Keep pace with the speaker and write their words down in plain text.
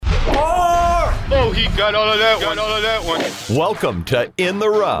know he got all of that one. Welcome to In the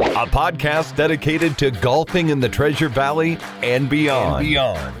Rough, a podcast dedicated to golfing in the Treasure Valley and beyond.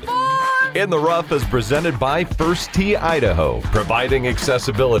 In the Rough is presented by First Tee Idaho, providing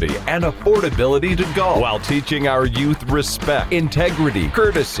accessibility and affordability to golf while teaching our youth respect, integrity,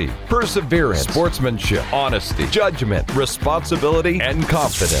 courtesy, perseverance, sportsmanship, honesty, judgment, responsibility, and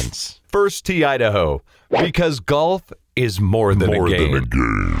confidence. First Tee Idaho, because golf is more than a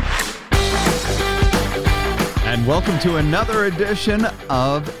game. And welcome to another edition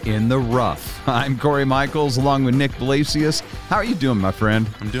of In the Rough. I'm Corey Michaels along with Nick Blasius. How are you doing, my friend?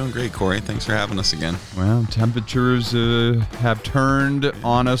 I'm doing great, Corey. Thanks for having us again. Well, temperatures have turned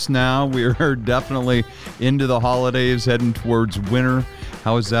on us now. We are definitely into the holidays, heading towards winter.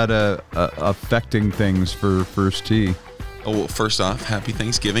 How is that affecting things for First Tee? Oh, well, first off, happy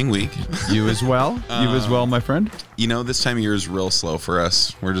Thanksgiving week. You as well? You as well, my friend? You know, this time of year is real slow for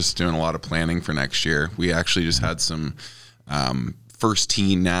us. We're just doing a lot of planning for next year. We actually just had some First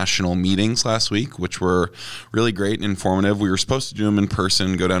Tee national meetings last week, which were really great and informative. We were supposed to do them in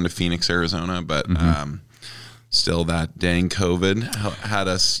person, go down to Phoenix, Arizona, but still that dang COVID had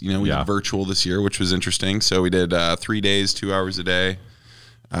us, we did virtual this year, which was interesting. So we did 3 days, 2 hours a day.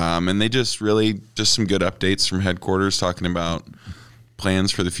 And they just some good updates from headquarters talking about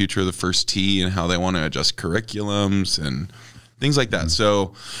plans for the future of the First Tee and how they want to adjust curriculums and things like that.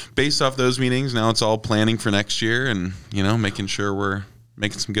 So based off those meetings, now it's all planning for next year and, making sure we're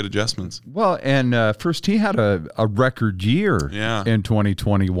making some good adjustments. Well, and First Tee had a record year in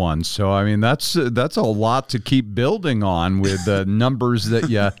 2021. So, I mean, that's a lot to keep building on with the numbers that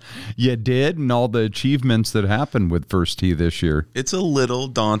you did and all the achievements that happened with First Tee this year. It's a little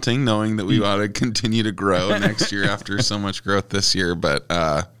daunting knowing that we ought to continue to grow next year after so much growth this year, but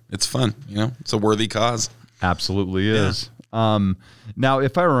it's fun. It's a worthy cause. Absolutely is. Now,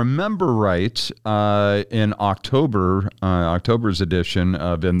 if I remember right, in October's edition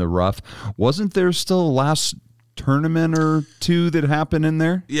of In the Rough, wasn't there still a last tournament or two that happened in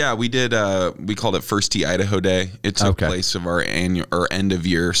there? Yeah, we did. We called it First Tee Idaho Day. It took place of our end of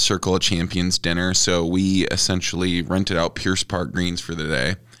year Circle of Champions dinner. So we essentially rented out Pierce Park Greens for the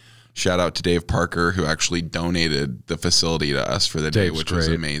day. Shout out to Dave Parker, who actually donated the facility to us for the day, which was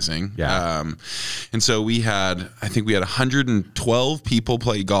amazing. Yeah. And so we had 112 people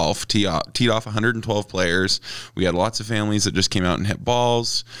play golf, teed off 112 players. We had lots of families that just came out and hit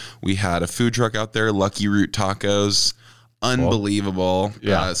balls. We had a food truck out there, Lucky Root Tacos. Unbelievable.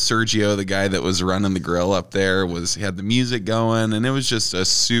 Yeah. Sergio, the guy that was running the grill up there, had the music going, and it was just a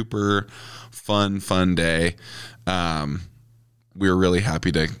super fun day. We were really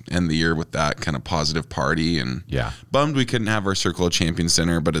happy to end the year with that kind of positive party, and bummed we couldn't have our Circle of Champions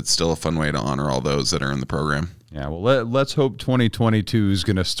dinner, but it's still a fun way to honor all those that are in the program. Yeah, well, let's hope 2022 is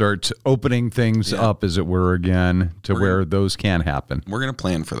going to start opening things up, as it were, again, to where those can happen. We're going to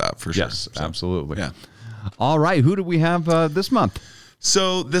plan for that, for sure. Yes, absolutely. Yeah. All right, who do we have this month?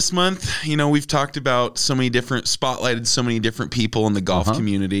 So this month, we've talked about spotlighted so many different people in the golf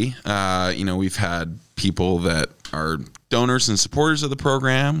community. We've had people that are donors and supporters of the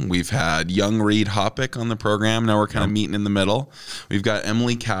program. We've had young Reed Hoppick on the program. Now we're kind of meeting in the middle. We've got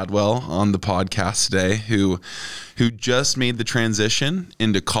Emily Cadwell on the podcast today, who just made the transition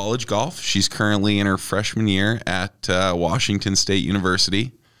into college golf. She's currently in her freshman year at Washington State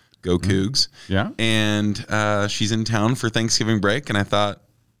University. Go Cougs. Yeah. And she's in town for Thanksgiving break, and I thought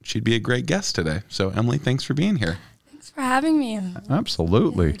she'd be a great guest today. So, Emily, thanks for being here. Thanks for having me.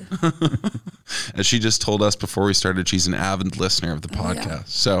 Absolutely. As she just told us before we started, she's an avid listener of the podcast. Yeah.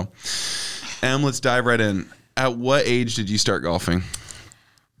 So, Em, let's dive right in. At what age did you start golfing?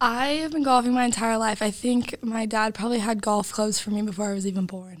 I have been golfing my entire life. I think my dad probably had golf clubs for me before I was even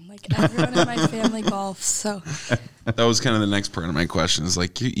born. Like, everyone in my family golfs, so... That was kind of the next part of my question. Is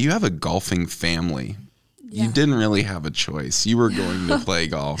like, you have a golfing family. Yeah. You didn't really have a choice. You were going to play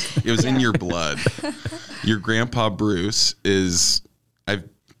golf. It was in your blood. Your grandpa Bruce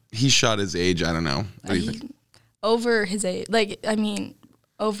he shot his age. I don't know. What do you think? Over his age.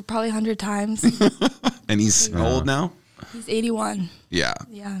 Over probably 100 times. And he's old now? He's 81. Yeah.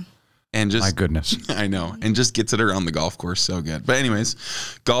 Yeah. And just, my goodness. I know. And just gets it around the golf course so good. But anyways,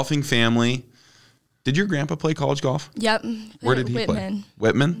 golfing family. Did your grandpa play college golf? Yep. Where did he Whitman. play?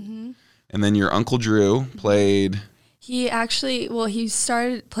 Whitman? Mm-hmm. And then your Uncle Drew played? He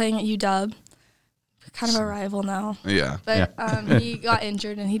started playing at UW. Kind of a rival now. Yeah. But he got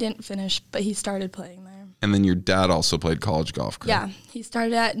injured and he didn't finish, but he started playing there. And then your dad also played college golf, correct? Yeah. He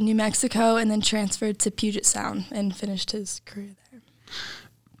started at New Mexico and then transferred to Puget Sound and finished his career there.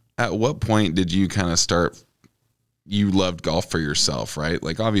 At what point did you kind of start you loved golf for yourself, right?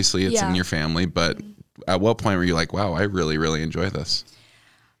 Like obviously it's in your family, but at what point were you like, wow, I really, really enjoy this?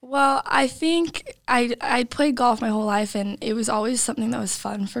 Well, I think I played golf my whole life, and it was always something that was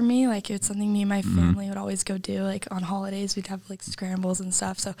fun for me. Like, it's something me and my family would always go do. Like, on holidays, we'd have, like, scrambles and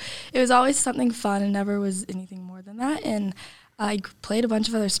stuff. So it was always something fun and never was anything more than that. And I played a bunch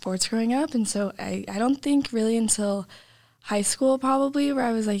of other sports growing up, and so I don't think really until high school probably where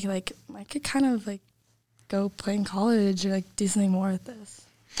I was like I could kind of, like, go play in college or, like, do something more with this.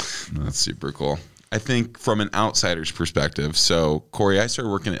 That's super cool. I think from an outsider's perspective, so Corey, I started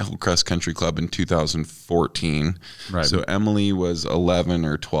working at Hillcrest Country Club in 2014. Right. So Emily was 11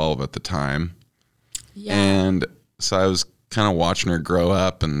 or 12 at the time. Yeah. And so I was kind of watching her grow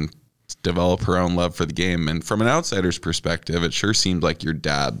up and develop her own love for the game. And from an outsider's perspective, it sure seemed like your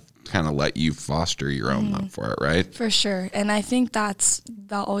dad kind of let you foster your own love for it, right? For sure. And I think that's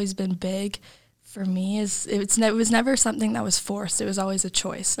always been big for me. It was never something that was forced. It was always a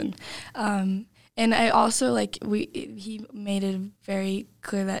choice. And I also, like, he made it very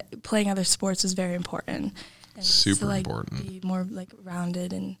clear that playing other sports is very important. And super to, like, important. Be more, like,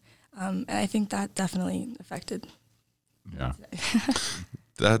 rounded, and I think that definitely affected. Yeah.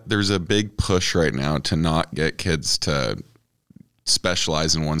 That there's a big push right now to not get kids to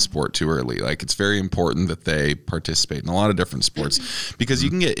specialize in one sport too early. Like, it's very important that they participate in a lot of different sports because you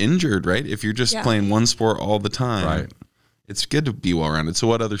can get injured, right? If you're just playing one sport all the time. Right. It's good to be well-rounded. So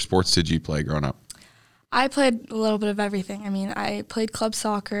what other sports did you play growing up? I played a little bit of everything. I mean, I played club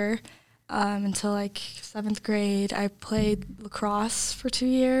soccer until, like, 7th grade. I played lacrosse for 2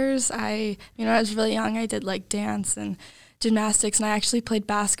 years. When I was really young, I did, like, dance and gymnastics, and I actually played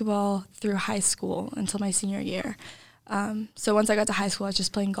basketball through high school until my senior year. So once I got to high school, I was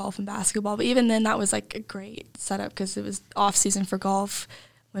just playing golf and basketball. But even then, that was, like, a great setup because it was off-season for golf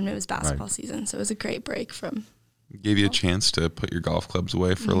when it was basketball season. So it was a great break from... Gave you a chance to put your golf clubs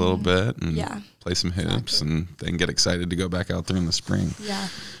away for a little bit and play some hoops and then get excited to go back out there in the spring. Yeah.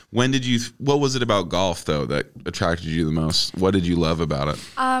 What was it about golf, though, that attracted you the most? What did you love about it?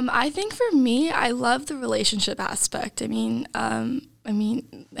 I think for me, I love the relationship aspect. I mean, I've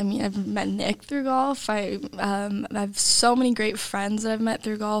met Nick through golf. I have so many great friends that I've met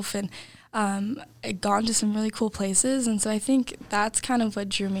through golf, and I've gone to some really cool places, and so I think that's kind of what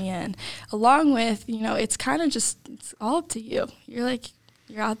drew me in. Along with, it's kind of just, it's all up to you. You're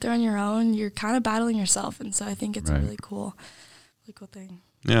out there on your own. You're kind of battling yourself, and so I think it's a really cool thing.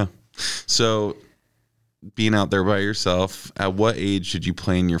 Yeah. So being out there by yourself, at what age did you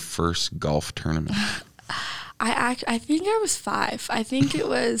play in your first golf tournament? I think I was 5. I think it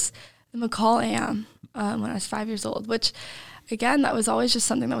was the McCall Am when I was 5 years old, which... Again, that was always just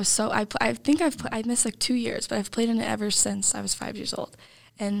something that was so... I missed like 2 years, but I've played in it ever since I was 5 years old.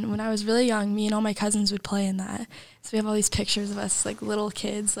 And when I was really young, me and all my cousins would play in that. So we have all these pictures of us, like, little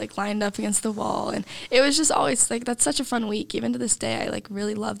kids, like, lined up against the wall. And it was just always, like, that's such a fun week. Even to this day, I, like,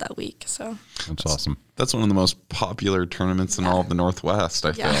 really love that week. So that's awesome. That's one of the most popular tournaments in all of the Northwest,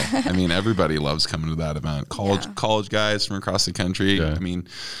 I feel. I mean, everybody loves coming to that event. College guys from across the country. Yeah. I mean,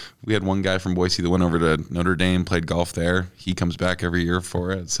 we had one guy from Boise that went over to Notre Dame, played golf there. He comes back every year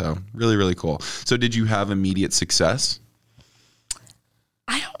for it. So really, really cool. So did you have immediate success?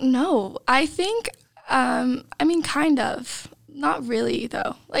 I don't know. I think, kind of. Not really,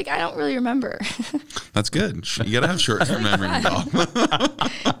 though. Like, I don't really remember. That's good. You got to have short-term memory in golf.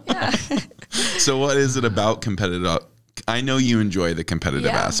 Yeah. So what is it about competitive? I know you enjoy the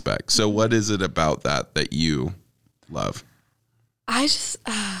competitive aspect. So what is it about that you love? I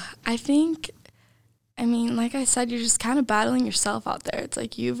think, like I said, you're just kind of battling yourself out there. It's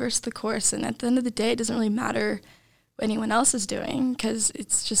like you versus the course. And at the end of the day, it doesn't really matter what anyone else is doing because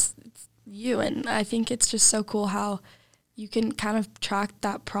it's you. And I think it's just so cool how you can kind of track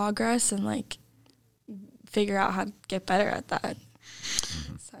that progress and, like, figure out how to get better at that.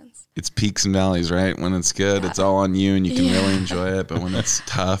 Sense. It's peaks and valleys, right? When it's good, it's all on you and you can really enjoy it. But when it's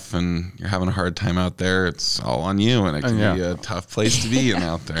tough and you're having a hard time out there, it's all on you and it can be a tough place to be in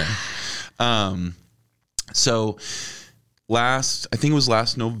out there. So I think it was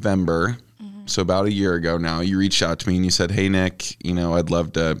last November, so about a year ago now, you reached out to me and you said, hey, Nick, I'd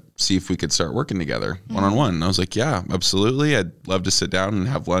love to see if we could start working together one-on-one. And I was like, yeah, absolutely. I'd love to sit down and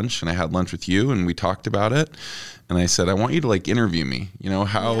have lunch. And I had lunch with you and we talked about it. And I said, I want you to, like, interview me.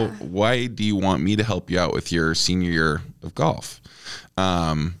 Why do you want me to help you out with your senior year of golf?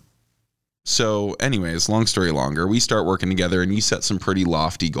 So anyways, long story longer, we start working together and you set some pretty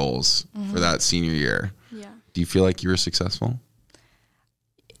lofty goals for that senior year. Yeah. Do you feel like you were successful?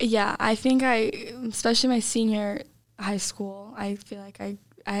 Yeah, I think especially my senior high school, I feel like I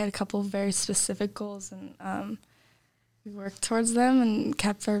had a couple of very specific goals, and we worked towards them and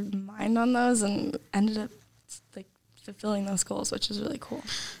kept our mind on those and ended up like fulfilling those goals, which is really cool.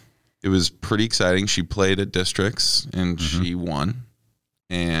 It was pretty exciting. She played at districts and she won.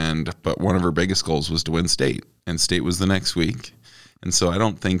 But one of her biggest goals was to win state, and state was the next week. And so I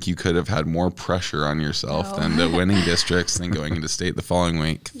don't think you could have had more pressure on yourself than the winning districts than going into state the following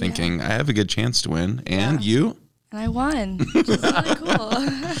week, thinking I have a good chance to win. And you? And I won, which is really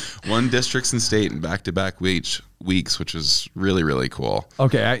cool. Won districts and state in back-to-back weeks, which is really, really cool.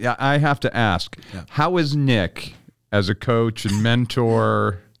 Okay, I have to ask, how is Nick as a coach and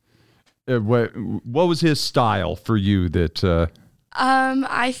mentor? What was his style for you that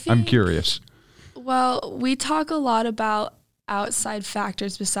I think, I'm curious. Well, we talk a lot about outside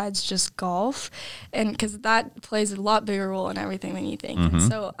factors besides just golf, and because that plays a lot bigger role in everything than you think. And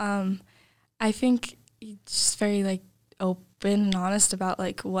so I think he's just very like open and honest about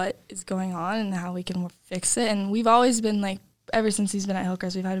like what is going on and how we can fix it. And we've always been like, ever since he's been at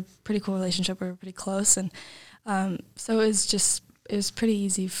Hillcrest, we've had a pretty cool relationship. We're pretty close, and so it was pretty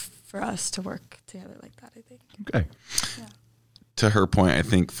easy for us to work together like that, I think. Okay. Yeah. To her point, I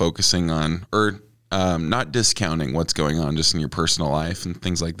think focusing on, not discounting what's going on just in your personal life and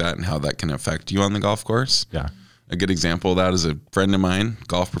things like that and how that can affect you on the golf course. Yeah. A good example of that is a friend of mine,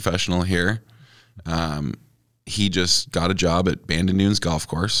 golf professional here. He just got a job at Bandon Dunes Golf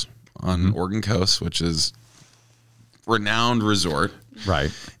Course on Oregon Coast, which is renowned resort.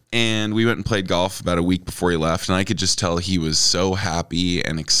 Right. And we went and played golf about a week before he left, and I could just tell he was so happy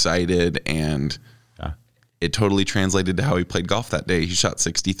and excited, and it totally translated to how he played golf that day. He shot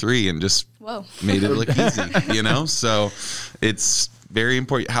 63 and just made it look easy, So it's very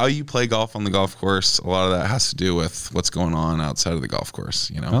important how you play golf on the golf course. A lot of that has to do with what's going on outside of the golf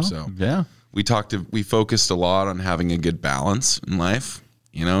course, we focused a lot on having a good balance in life,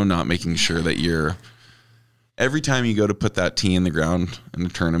 not making sure that every time you go to put that tee in the ground in a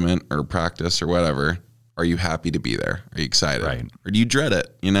tournament or practice or whatever, are you happy to be there? Are you excited? Right. Or do you dread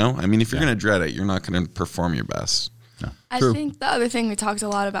it? If you're going to dread it, you're not going to perform your best. No. I think the other thing we talked a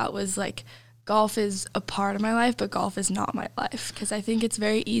lot about was like, golf is a part of my life, but golf is not my life. Because I think it's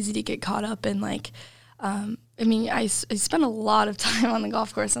very easy to get caught up in like, I spend a lot of time on the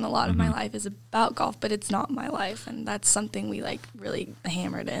golf course, and a lot of my life is about golf, but it's not my life. And that's something we like really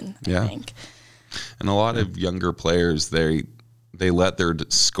hammered in, I think. And a lot of younger players, they let their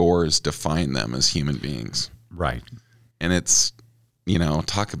scores define them as human beings. Right. And it's,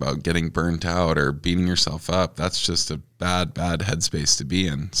 talk about getting burnt out or beating yourself up. That's just a bad headspace to be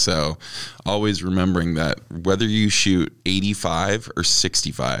in. So always remembering that whether you shoot 85 or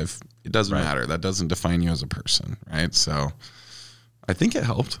 65, it doesn't matter. That doesn't define you as a person, right? So I think it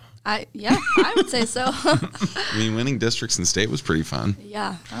helped. I would say so. Winning districts in state was pretty fun.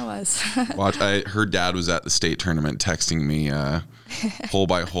 Yeah, that was. Her dad was at the state tournament texting me hole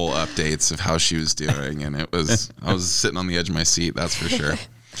by hole updates of how she was doing, and I was sitting on the edge of my seat, that's for sure.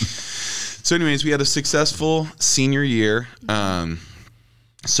 So anyways, we had a successful senior year.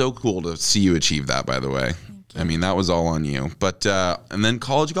 So cool to see you achieve that, by the way. That was all on you. But and then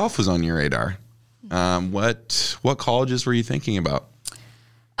college golf was on your radar. What colleges were you thinking about?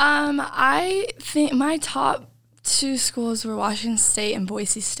 I think my top two schools were Washington State and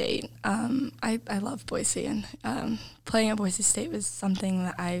Boise State. I love Boise, and playing at Boise State was something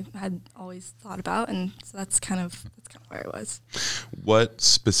that I had always thought about, and so that's kind of where I was. What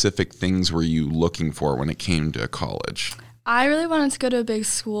specific things were you looking for when it came to college? I really wanted to go to a big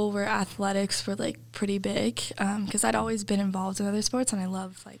school where athletics were like pretty big, because I'd always been involved in other sports, and I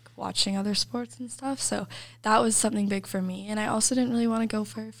love like watching other sports and stuff. So that was something big for me. And I also didn't really want to go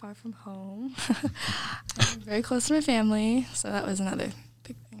very far from home. I'm very close to my family, so that was another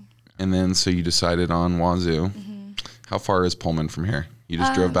big thing. And then so you decided on Wazoo. How far is Pullman from here? You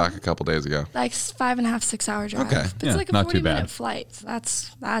just drove back a couple days ago. Like 5.5, 6 hour drive. Okay. It's like a 40-minute flight. So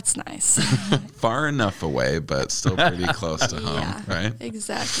that's nice. Far enough away, but still pretty close to home, right?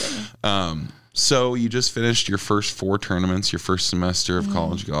 Exactly. So you just finished your first 4 tournaments, your first semester of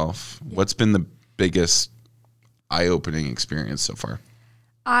college golf. Yeah. What's been the biggest eye-opening experience so far?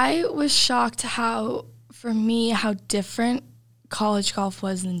 I was shocked how different college golf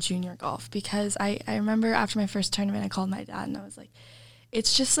was than junior golf, because I remember after my first tournament, I called my dad and I was like,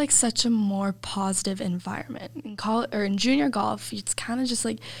 it's just like such a more positive environment. In junior golf, it's kind of just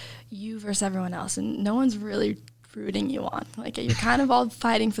like you versus everyone else, and no one's really rooting you on. Like you're kind of all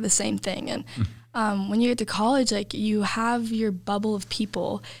fighting for the same thing. And when you get to college, like you have your bubble of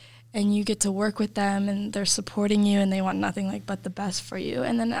people, and you get to work with them, and they're supporting you, and they want nothing like but the best for you.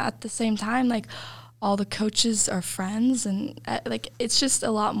 And then at the same time, like all the coaches are friends, and like it's just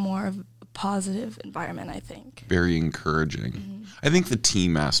a lot more of a positive environment, I think. Very encouraging. Mm-hmm. I think the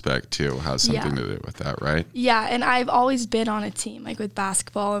team aspect too has something to do with that, right? Yeah, and I've always been on a team, like with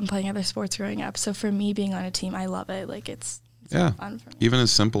basketball and playing other sports growing up. So for me, being on a team, I love it. Like it's fun for me. Even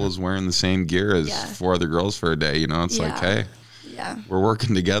as simple as wearing the same gear as 4 other girls for a day, you know, it's like, hey, we're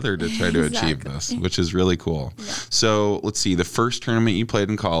working together to try to achieve this, which is really cool. Yeah. So let's see, the first tournament you played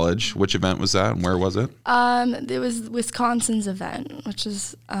in college, which event was that and where was it? It was Wisconsin's event, which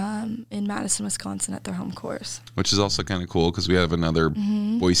is in Madison, Wisconsin at their home course. Which is also kind of cool because we have another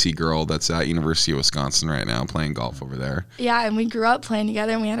Boise girl that's at University of Wisconsin right now playing golf over there. Yeah, and we grew up playing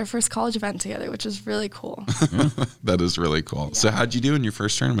together and we had our first college event together, which was really cool. That is really cool. Yeah. So how'd you do in your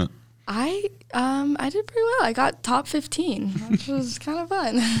first tournament? I did pretty well. I got top 15, which was kind of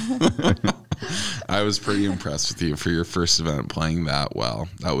fun. I was pretty impressed with you for your first event playing that well.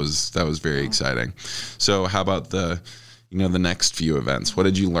 That was very exciting. So how about the next few events? What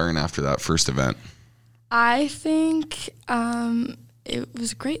did you learn after that first event? I think it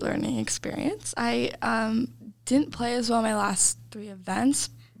was a great learning experience. I didn't play as well my last 3 events,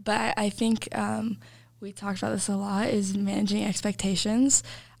 but I think we talked about this a lot, is managing expectations.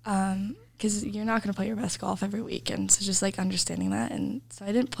 Because you're not going to play your best golf every weekend. So just like understanding that. And so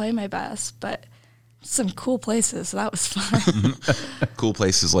I didn't play my best, but some cool places. So that was fun. Cool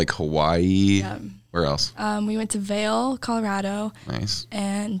places like Hawaii. Yeah. Where else? We went to Vail, Colorado. Nice.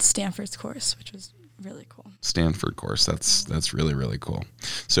 And Stanford's course, which was really cool. Stanford course. That's really, really cool.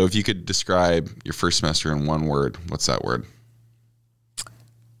 So if you could describe your first semester in one word, what's that word?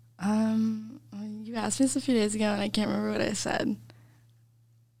 You asked me this a few days ago and I can't remember what I said.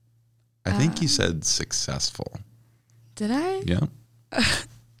 I think you said successful. Did I? Yeah.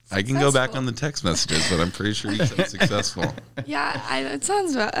 I can go back on the text messages, but I'm pretty sure you said successful. Yeah, it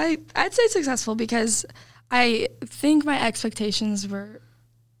sounds about. I'd say successful because I think my expectations were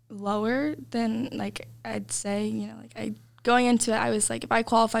lower than like I'd say. Going into it, I was like, if I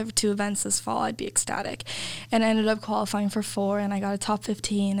qualify for 2 events this fall, I'd be ecstatic, and I ended up qualifying for 4, and I got a top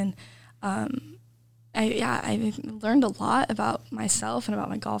 15, and I learned a lot about myself and about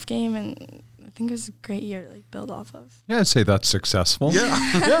my golf game, and I think it was a great year to build off of. Yeah, I'd say that's successful.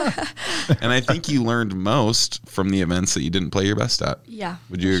 Yeah. And I think you learned most from the events that you didn't play your best at. Yeah.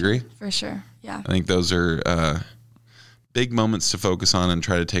 Would you agree? For sure, yeah. I think those are big moments to focus on and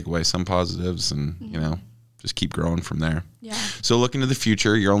try to take away some positives and, just keep growing from there. Yeah. So looking to the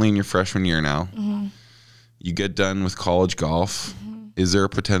future, you're only in your freshman year now. Mm-hmm. You get done with college golf. Mm-hmm. Is there a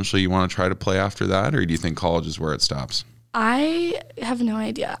potential you want to try to play after that, or do you think college is where it stops? I have no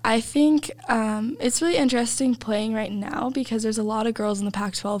idea. I think it's really interesting playing right now because there's a lot of girls in the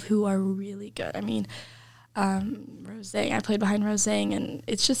Pac-12 who are really good. I mean, Roseng, I played behind Roseng, and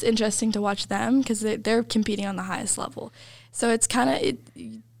it's just interesting to watch them because they're competing on the highest level. So it's kind of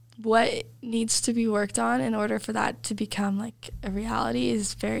what needs to be worked on in order for that to become like a reality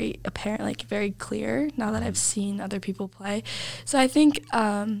is very apparent, like very clear now that I've seen other people play. So I think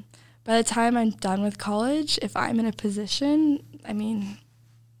by the time I'm done with college, if I'm in a position, I mean,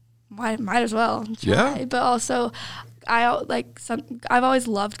 might as well try. Yeah. But also, I've always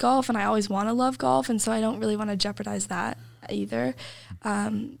loved golf, and I always want to love golf, and so I don't really want to jeopardize that either,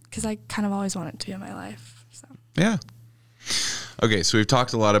 because I kind of always want it to be in my life. So. Yeah. Okay, so we've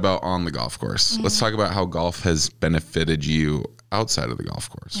talked a lot about on the golf course. Mm-hmm. Let's talk about how golf has benefited you outside of the golf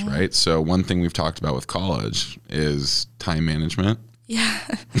course, mm-hmm. right? So one thing we've talked about with college is time management. Yeah.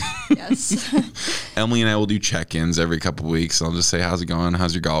 Yes. Emily and I will do check-ins every couple of weeks. I'll just say, how's it going?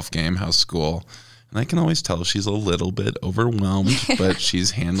 How's your golf game? How's school? And I can always tell she's a little bit overwhelmed, but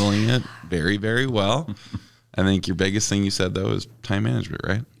she's handling it very, very well. I think your biggest thing you said, though, is time management,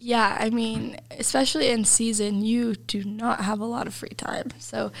 right? Yeah, I mean, especially in season, you do not have a lot of free time.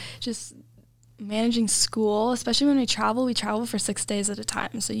 So just managing school, especially when we travel for 6 days at a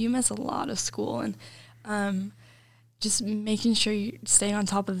time. So you miss a lot of school, and just making sure you stay on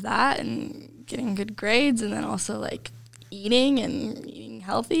top of that and getting good grades, and then also eating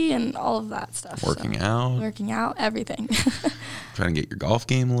healthy and all of that stuff. Working out, everything. Trying to get your golf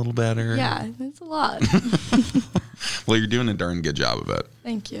game a little better. Yeah, it's a lot. Well, you're doing a darn good job of it.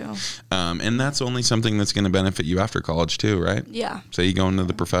 Thank you. And that's only something that's going to benefit you after college too, right? Yeah. So you go into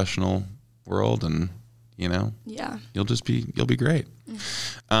the professional world and, yeah, you'll be great.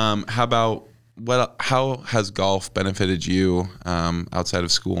 How has golf benefited you outside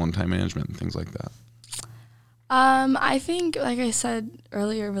of school and time management and things like that? I think, like I said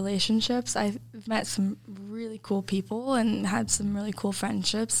earlier, relationships. I've met some really cool people and had some really cool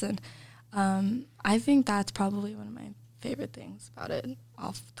friendships, and I think that's probably one of my favorite things about it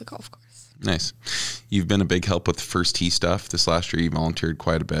off the golf course. Nice. You've been a big help with the First Tee stuff. This last year you volunteered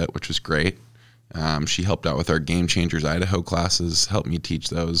quite a bit, which was great. She helped out with our Game Changers Idaho classes, helped me teach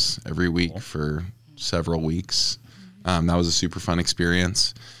those every week for several weeks. That was a super fun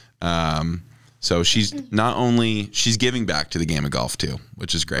experience. So she's giving back to the game of golf too,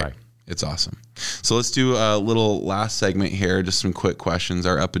 which is great. Right. It's awesome. So let's do a little last segment here. Just some quick questions,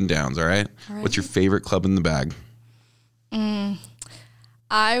 our up and downs. All right. What's your favorite club in the bag?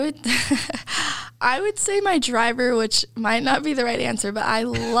 I would say my driver, which might not be the right answer, but I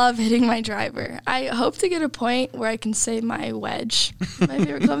love hitting my driver. I hope to get a point where I can say my wedge, my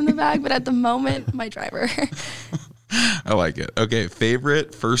favorite club in the bag, but at the moment, my driver. I like it. Okay,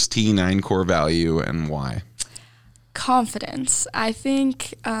 favorite First Tee 9 core value and why? Confidence. I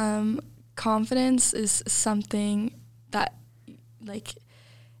think confidence is something that like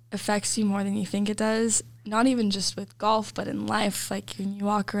affects you more than you think it does. Not even just with golf, but in life. Like when you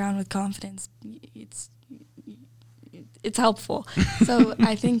walk around with confidence, it's helpful. So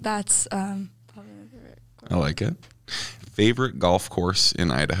I think that's probably my favorite. I like it. Favorite golf course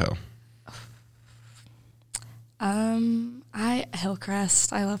in Idaho?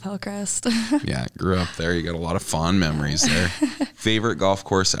 Hillcrest. I love Hillcrest. Yeah, grew up there. You got a lot of fond memories there. Favorite golf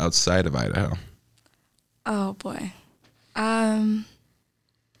course outside of Idaho? Oh boy.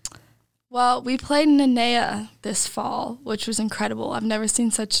 Well, we played Nanea this fall, which was incredible. I've never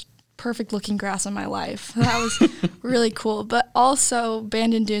seen such perfect looking grass in my life. That was really cool. But also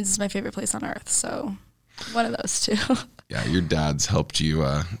Bandon Dunes is my favorite place on earth. So one of those two. Yeah, your dad's helped you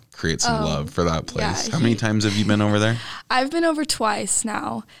create some love for that place. Yeah, How many times have you been over there? I've been over twice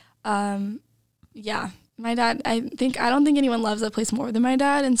now. Yeah, my dad, I don't think anyone loves that place more than my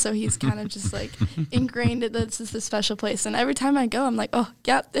dad. And so he's kind of just like ingrained that this is a special place. And every time I go, I'm like, oh,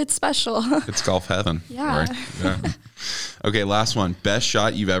 yep, it's special. It's golf heaven. Yeah. Right? Yeah. Okay, last one. Best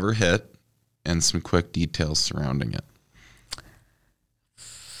shot you've ever hit and some quick details surrounding it.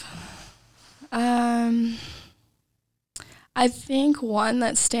 I think one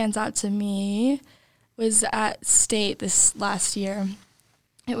that stands out to me was at State this last year.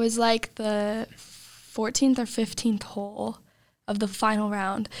 It was like the 14th or 15th hole of the final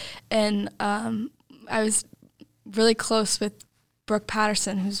round. And I was really close with Brooke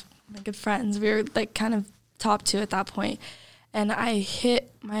Patterson, who's my good friends. We were like kind of top two at that point. And I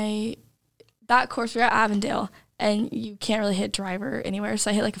hit that course, we were at Avondale, and you can't really hit driver anywhere.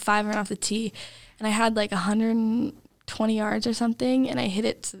 So I hit like a 5-iron off the tee, and I had like 120 yards or something, and I hit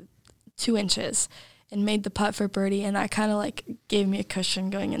it to 2 inches and made the putt for birdie, and that kind of like gave me a cushion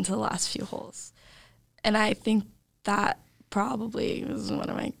going into the last few holes. And I think that probably was one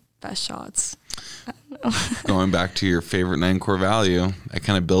of my best shots. I don't know. Going back to your favorite 9 core value, that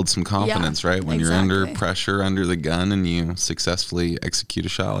kind of builds some confidence, right? When you're under pressure, under the gun, and you successfully execute a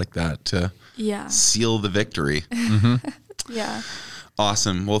shot like that to seal the victory. Mm-hmm. Yeah.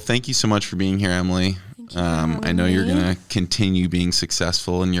 Awesome. Well, thank you so much for being here, Emily. I know you're going to continue being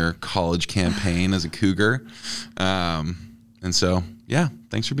successful in your college campaign as a Cougar. And so, yeah,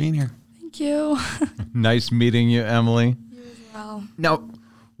 thanks for being here. Thank you. Nice meeting you, Emily. You as well. Now,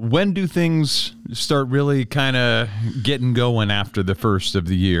 when do things start really kind of getting going after the first of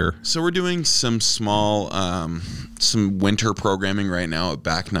the year? So we're doing some small, some winter programming right now at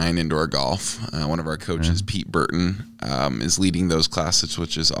Back Nine Indoor Golf. One of our coaches, Pete Burton, is leading those classes,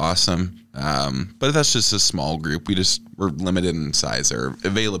 which is awesome. But that's just a small group. We're limited in size or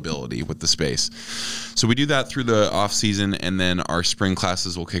availability with the space. So we do that through the off season, and then our spring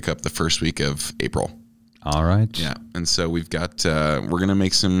classes will kick up the first week of April. All right. Yeah. And so we've got, we're going to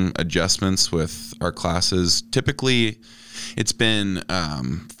make some adjustments with our classes. Typically, it's been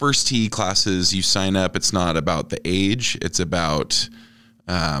First Tee classes. You sign up. It's not about the age. It's about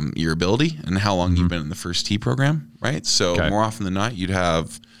your ability and how long you've been in the First Tee program, right? So more often than not, you'd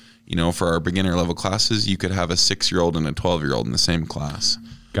have, for our beginner level classes, you could have a 6-year-old and a 12-year-old in the same class.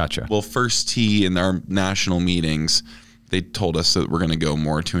 Gotcha. Well, First Tee in our national meetings, they told us that we're going to go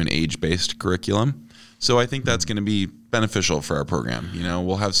more to an age-based curriculum. So I think that's going to be beneficial for our program.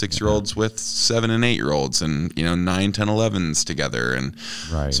 We'll have 6-year-olds with 7 and 8-year-olds and, 9, 10, 11s together. And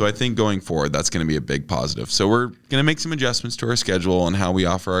so I think going forward, that's going to be a big positive. So we're going to make some adjustments to our schedule and how we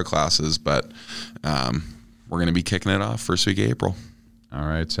offer our classes, but we're going to be kicking it off first week of April. All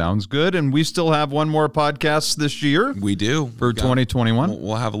right. Sounds good. And we still have one more podcast this year. We do. For 2021.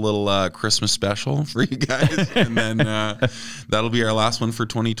 We'll have a little Christmas special for you guys. And then that'll be our last one for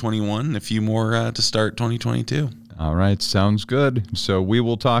 2021. A few more to start 2022. All right. Sounds good. So we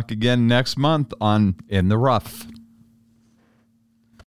will talk again next month on In the Rough.